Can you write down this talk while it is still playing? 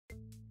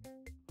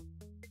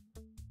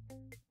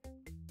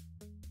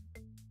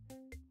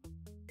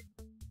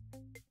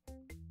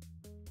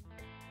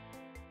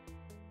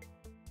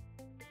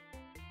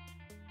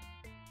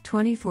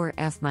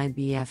24F My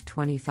BF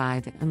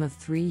 25M of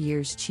 3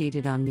 years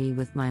cheated on me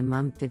with my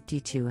mum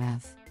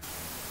 52F.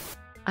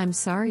 I'm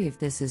sorry if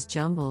this is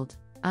jumbled,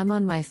 I'm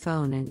on my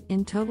phone and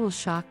in total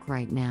shock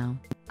right now.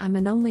 I'm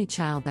an only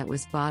child that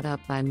was brought up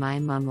by my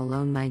mum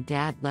alone. My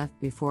dad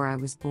left before I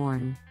was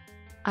born.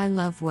 I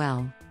love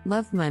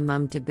my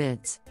mum to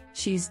bits.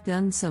 She's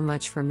done so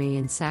much for me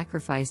and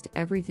sacrificed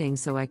everything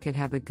so I could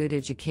have a good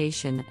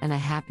education and a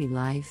happy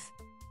life.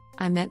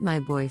 I met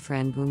my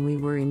boyfriend when we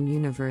were in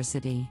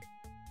university.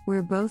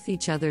 We're both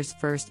each other's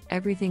first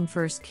everything,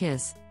 first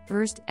kiss,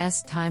 first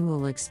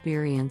time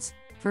experience,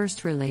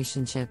 first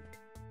relationship.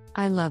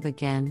 I loved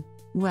him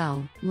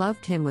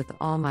with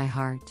all my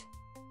heart.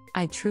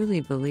 I truly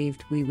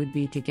believed we would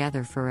be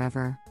together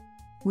forever.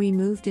 We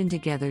moved in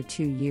together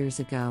 2 years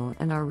ago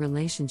and our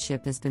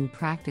relationship has been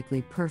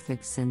practically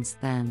perfect since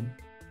then.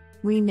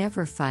 We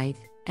never fight,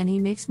 and he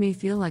makes me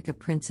feel like a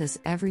princess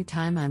every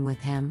time I'm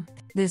with him.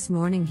 This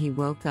morning he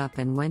woke up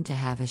and went to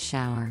have a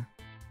shower.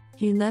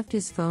 He left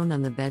his phone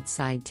on the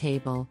bedside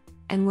table,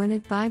 and when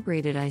it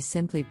vibrated I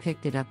simply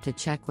picked it up to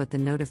check what the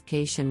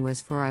notification was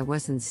for. I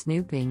wasn't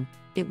snooping,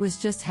 it was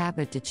just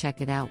habit to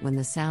check it out when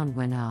the sound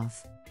went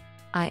off.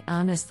 I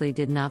honestly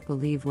did not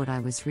believe what I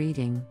was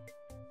reading.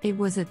 It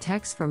was a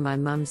text from my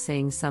mum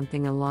saying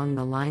something along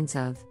the lines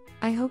of,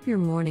 "I hope your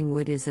morning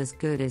wood is as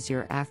good as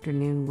your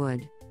afternoon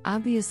wood."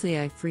 Obviously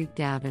I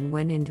freaked out and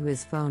went into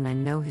his phone. I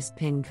know his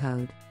PIN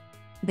code.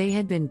 They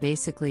had been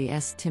basically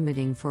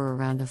estimating for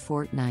around a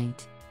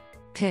fortnight.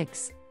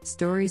 Pics,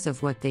 stories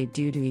of what they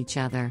do to each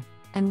other,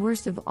 and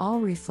worst of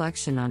all,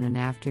 reflection on an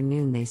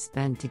afternoon they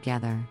spent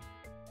together.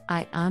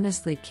 I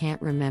honestly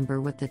can't remember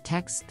what the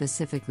text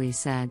specifically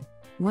said.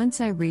 Once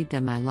I read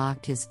them, I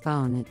locked his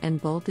phone and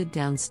bolted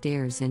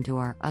downstairs into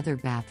our other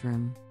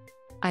bathroom.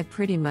 I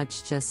pretty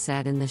much just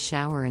sat in the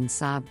shower and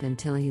sobbed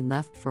until he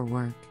left for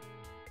work.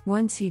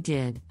 Once he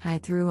did, I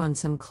threw on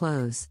some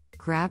clothes,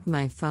 grabbed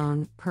my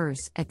phone,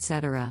 purse,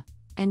 etc.,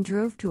 and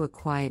drove to a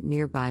quiet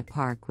nearby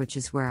park, which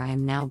is where I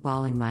am now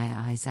bawling my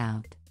eyes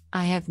out.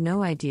 I have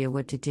no idea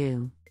what to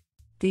do.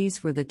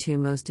 These were the two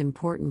most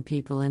important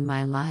people in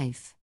my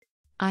life.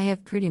 I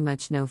have pretty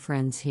much no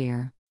friends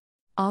here.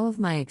 All of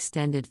my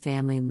extended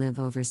family live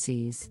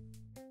overseas.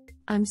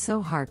 I'm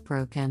so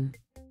heartbroken.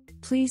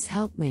 Please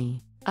help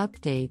me.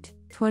 Update: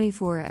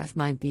 24F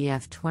My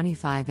BF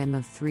 25M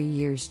of 3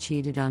 years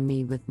cheated on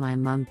me with my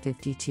mum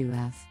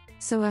 52F.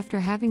 So after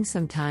having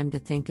some time to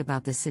think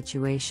about the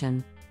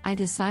situation, I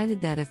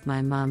decided that if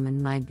my mum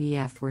and my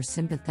BF were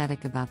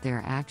sympathetic about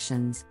their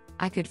actions,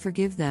 I could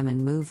forgive them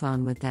and move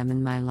on with them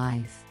in my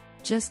life.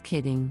 Just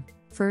kidding.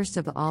 First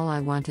of all, I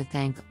want to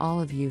thank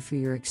all of you for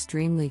your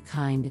extremely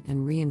kind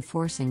and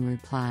reinforcing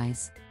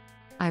replies.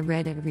 I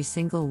read every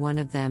single one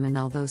of them, and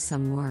although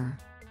some were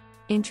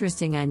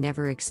interesting, I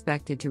never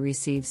expected to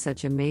receive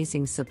such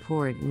amazing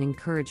support and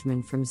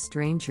encouragement from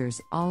strangers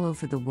all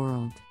over the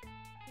world.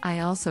 I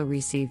also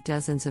received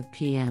dozens of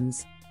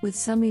PMs, with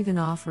some even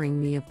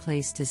offering me a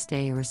place to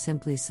stay or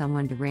simply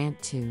someone to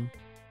rant to.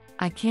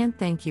 I can't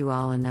thank you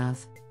all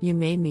enough. You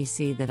made me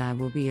see that I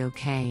will be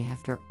okay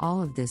after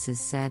all of this is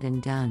said and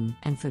done,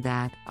 and for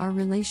that, our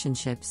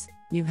relationships,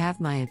 you have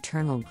my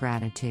eternal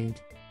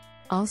gratitude.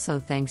 Also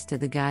thanks to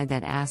the guy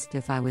that asked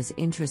if I was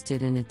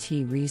interested in a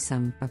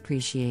threesome,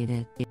 appreciate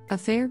it. A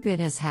fair bit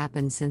has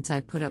happened since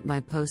I put up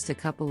my post a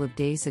couple of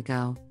days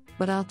ago,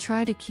 but I'll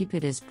try to keep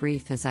it as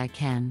brief as I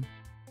can.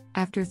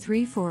 After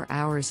 3-4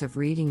 hours of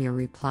reading your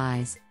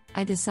replies,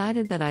 I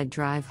decided that I'd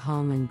drive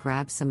home and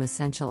grab some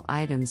essential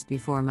items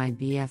before my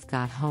BF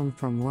got home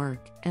from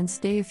work, and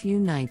stay a few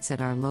nights at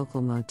our local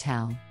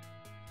motel.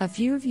 A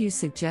few of you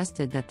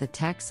suggested that the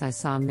texts I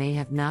saw may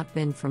have not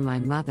been from my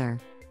mother,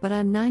 but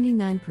I'm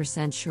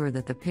 99% sure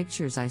that the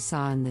pictures I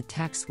saw in the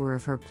text were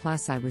of her,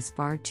 plus I was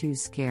far too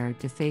scared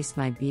to face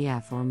my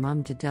BF or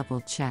mum to double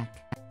check.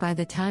 By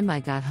the time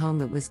I got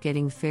home it was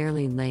getting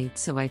fairly late,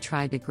 so I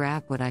tried to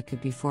grab what I could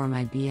before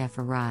my BF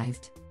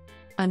arrived.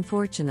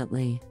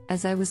 Unfortunately,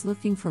 as I was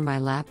looking for my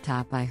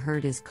laptop, I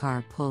heard his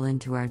car pull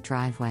into our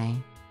driveway.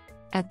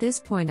 At this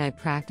point I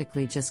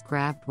practically just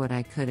grabbed what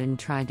I could and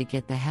tried to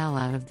get the hell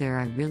out of there.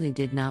 I really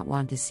did not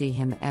want to see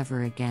him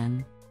ever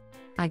again.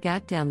 I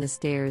got down the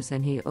stairs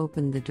and he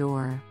opened the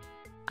door.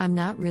 I'm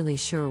not really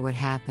sure what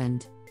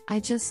happened. I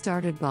just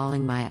started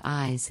bawling my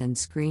eyes and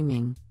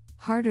screaming,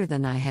 harder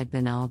than I had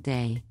been all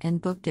day,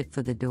 and booked it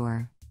for the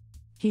door.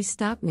 He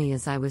stopped me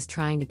as I was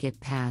trying to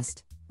get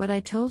past, but I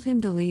told him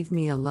to leave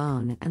me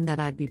alone and that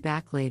I'd be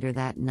back later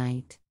that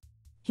night.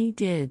 He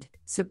did,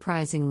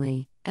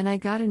 surprisingly, and I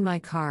got in my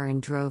car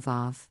and drove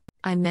off.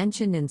 I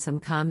mentioned in some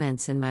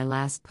comments in my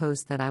last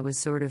post that I was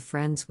sort of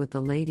friends with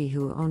the lady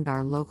who owned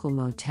our local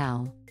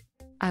motel.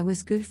 I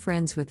was good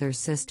friends with her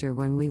sister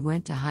when we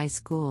went to high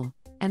school,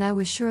 and I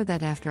was sure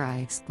that after I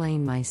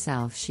explained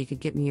myself she could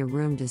get me a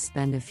room to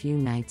spend a few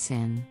nights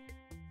in.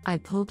 I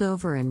pulled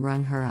over and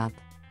rung her up,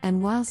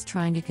 and whilst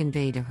trying to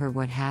convey to her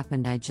what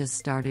happened, I just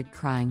started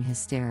crying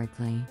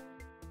hysterically.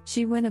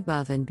 She went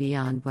above and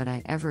beyond what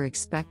I ever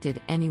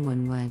expected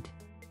anyone would.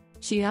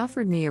 She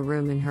offered me a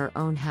room in her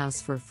own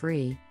house for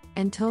free,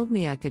 and told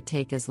me I could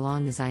take as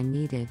long as I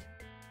needed.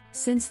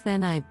 Since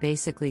then, I've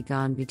basically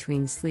gone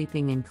between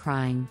sleeping and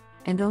crying,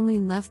 and only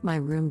left my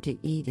room to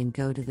eat and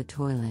go to the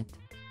toilet.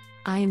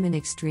 I am in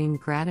extreme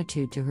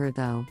gratitude to her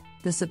though.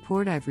 The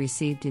support I've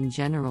received in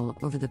general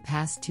over the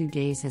past 2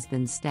 days has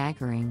been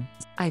staggering.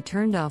 I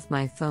turned off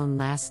my phone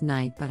last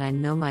night, but I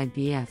know my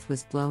BF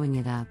was blowing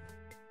it up.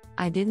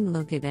 I didn't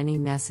look at any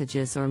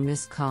messages or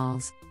missed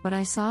calls, but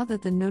I saw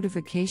that the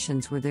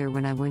notifications were there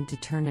when I went to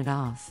turn it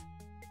off.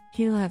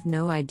 He'll have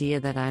no idea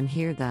that I'm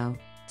here though,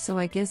 so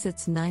I guess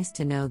it's nice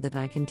to know that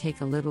I can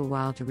take a little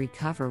while to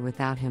recover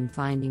without him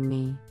finding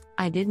me.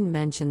 I didn't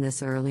mention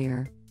this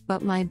earlier,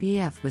 but my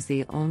BF was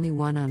the only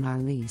one on our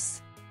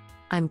lease.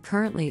 I'm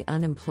currently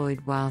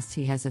unemployed whilst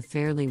he has a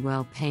fairly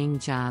well-paying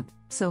job,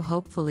 so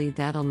hopefully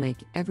that'll make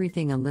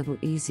everything a little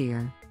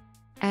easier.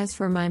 As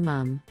for my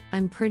mum,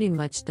 I'm pretty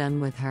much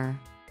done with her.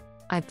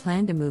 I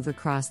plan to move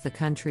across the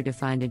country to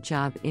find a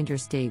job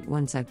interstate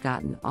once I've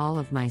gotten all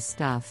of my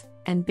stuff,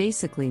 and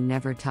basically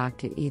never talk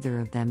to either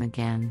of them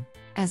again.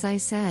 As I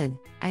said,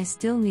 I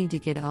still need to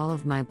get all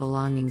of my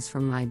belongings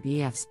from my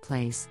BF's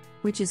place,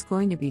 which is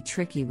going to be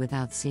tricky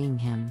without seeing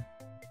him.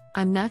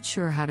 I'm not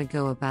sure how to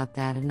go about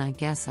that, and I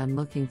guess I'm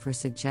looking for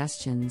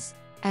suggestions.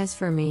 As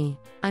for me,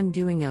 I'm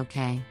doing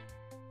okay.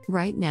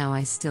 Right now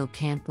I still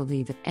can't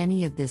believe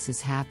any of this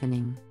is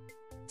happening.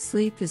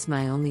 Sleep is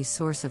my only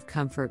source of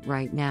comfort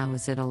right now,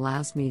 as it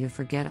allows me to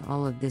forget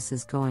all of this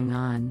is going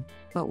on,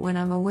 but when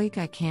I'm awake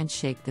I can't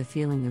shake the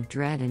feeling of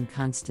dread and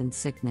constant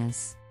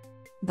sickness.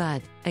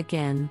 But,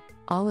 again,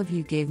 all of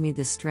you gave me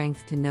the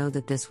strength to know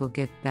that this will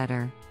get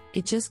better.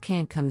 It just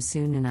can't come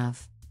soon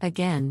enough.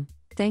 Again,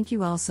 thank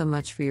you all so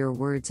much for your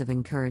words of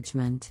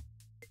encouragement.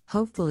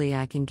 Hopefully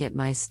I can get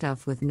my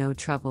stuff with no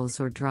troubles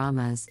or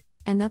dramas,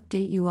 and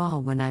update you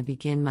all when I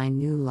begin my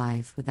new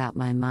life without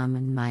my mom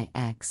and my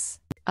ex.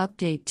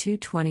 Update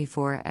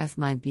 224F.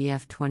 My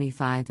BF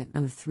 25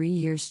 of 3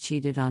 years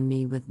cheated on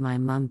me with my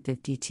mom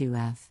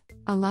 52F.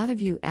 A lot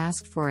of you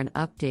asked for an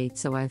update,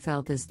 so I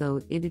felt as though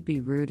it'd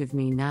be rude of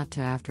me not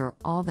to after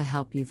all the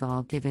help you've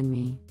all given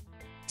me.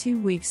 2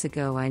 weeks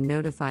ago I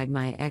notified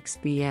my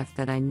ex-BF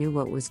that I knew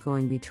what was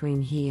going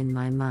between he and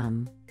my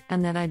mom,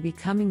 and that I'd be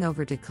coming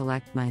over to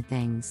collect my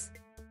things.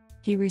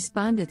 He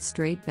responded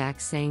straight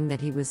back saying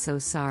that he was so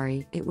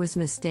sorry, it was a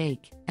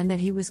mistake, and that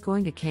he was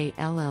going to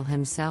KLL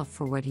himself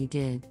for what he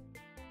did.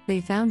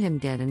 They found him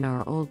dead in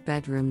our old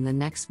bedroom the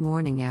next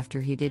morning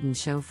after he didn't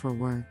show for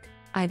work.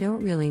 I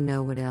don't really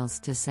know what else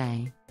to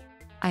say.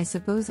 I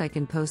suppose I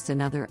can post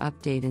another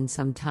update in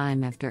some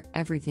time after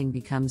everything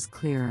becomes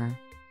clearer.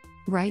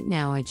 Right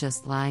now I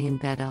just lie in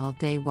bed all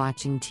day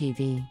watching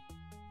TV.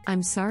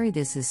 I'm sorry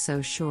this is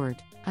so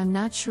short, I'm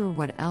not sure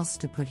what else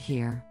to put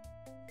here.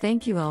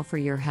 Thank you all for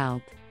your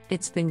help.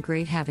 It's been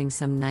great having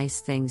some nice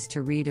things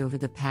to read over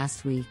the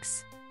past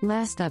weeks.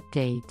 Last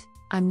update.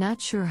 I'm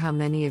not sure how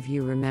many of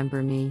you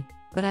remember me,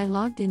 but I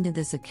logged into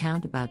this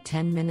account about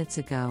 10 minutes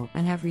ago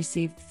and have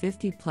received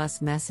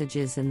 50+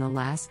 messages in the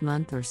last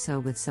month or so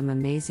with some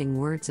amazing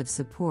words of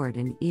support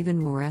and even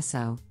more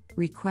so,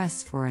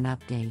 requests for an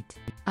update.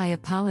 I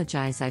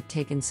apologize I've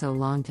taken so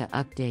long to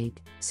update,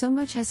 so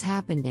much has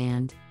happened,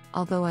 and,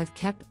 although I've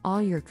kept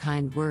all your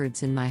kind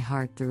words in my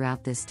heart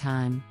throughout this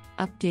time,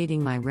 updating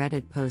my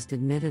Reddit post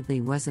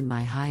admittedly wasn't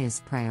my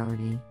highest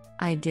priority.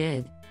 I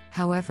did,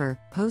 however,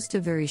 post a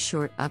very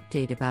short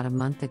update about a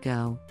month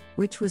ago,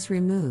 which was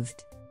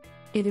removed.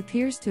 It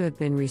appears to have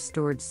been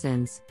restored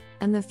since,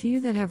 and the few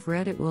that have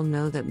read it will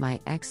know that my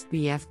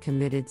ex-BF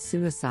committed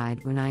suicide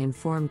when I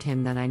informed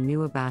him that I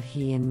knew about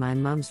he and my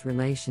mum's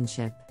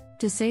relationship.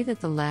 To say that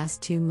the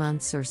last 2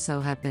 months or so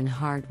have been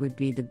hard would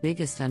be the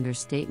biggest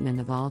understatement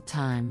of all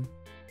time.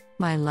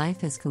 My life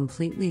has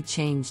completely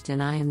changed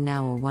and I am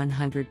now a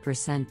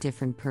 100%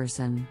 different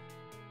person.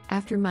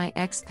 After my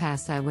ex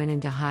passed, I went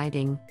into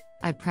hiding.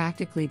 I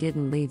practically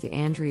didn't leave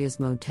Andrea's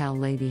motel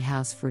lady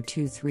house for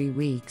 2-3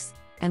 weeks,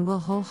 and will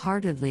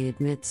wholeheartedly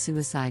admit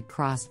suicide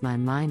crossed my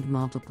mind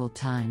multiple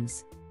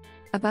times.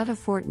 About a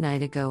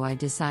fortnight ago I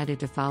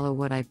decided to follow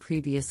what I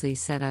previously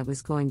said I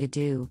was going to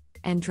do,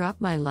 and drop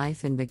my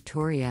life in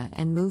Victoria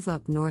and move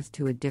up north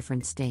to a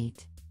different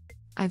state.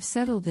 I've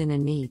settled in a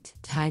neat,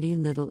 tidy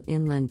little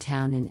inland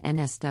town in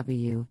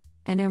NSW,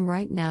 and am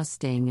right now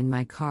staying in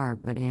my car,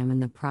 but am in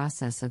the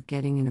process of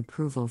getting an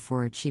approval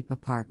for a cheap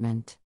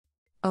apartment.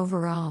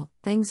 Overall,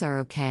 things are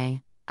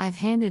okay. I've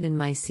handed in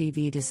my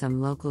CV to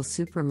some local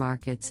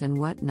supermarkets and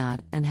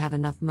whatnot and have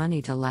enough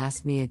money to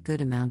last me a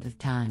good amount of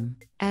time.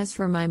 As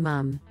for my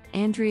mum,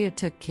 Andrea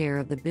took care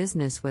of the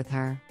business with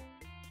her.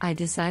 I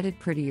decided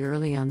pretty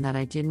early on that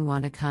I didn't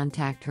want to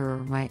contact her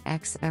or my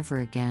ex ever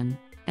again,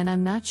 and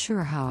I'm not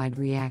sure how I'd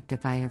react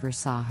if I ever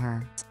saw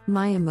her.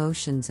 My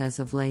emotions as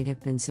of late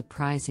have been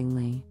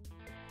surprisingly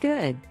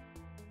good.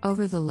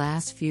 Over the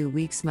last few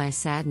weeks my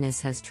sadness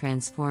has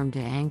transformed to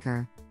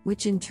anger,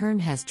 which in turn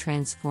has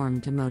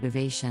transformed to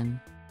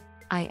motivation.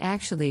 I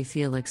actually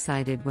feel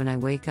excited when I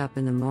wake up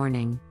in the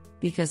morning,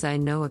 because I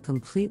know a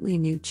completely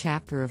new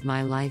chapter of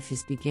my life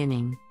is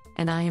beginning,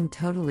 and I am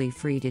totally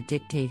free to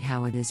dictate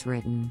how it is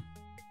written.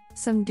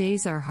 Some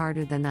days are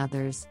harder than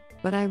others,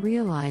 but I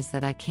realize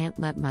that I can't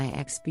let my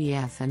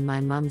ex-BF and my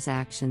mum's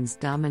actions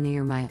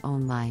domineer my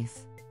own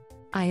life.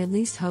 I at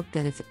least hope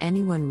that if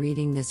anyone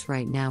reading this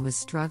right now is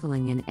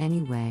struggling in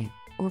any way,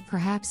 or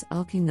perhaps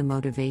lacking the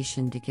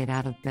motivation to get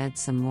out of bed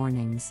some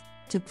mornings,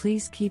 to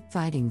please keep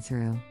fighting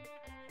through.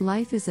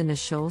 Life is in a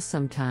shoal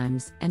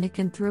sometimes, and it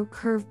can throw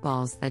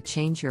curveballs that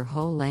change your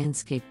whole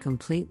landscape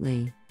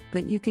completely,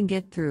 but you can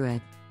get through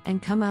it,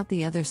 and come out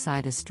the other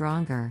side a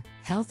stronger,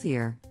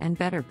 healthier, and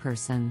better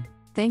person.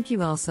 Thank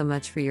you all so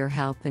much for your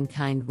help and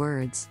kind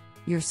words.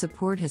 Your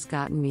support has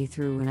gotten me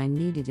through when I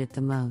needed it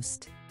the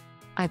most.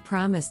 I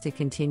promise to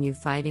continue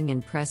fighting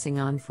and pressing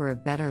on for a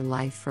better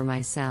life for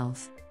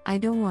myself. I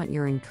don't want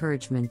your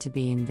encouragement to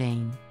be in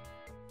vain.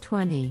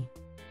 20.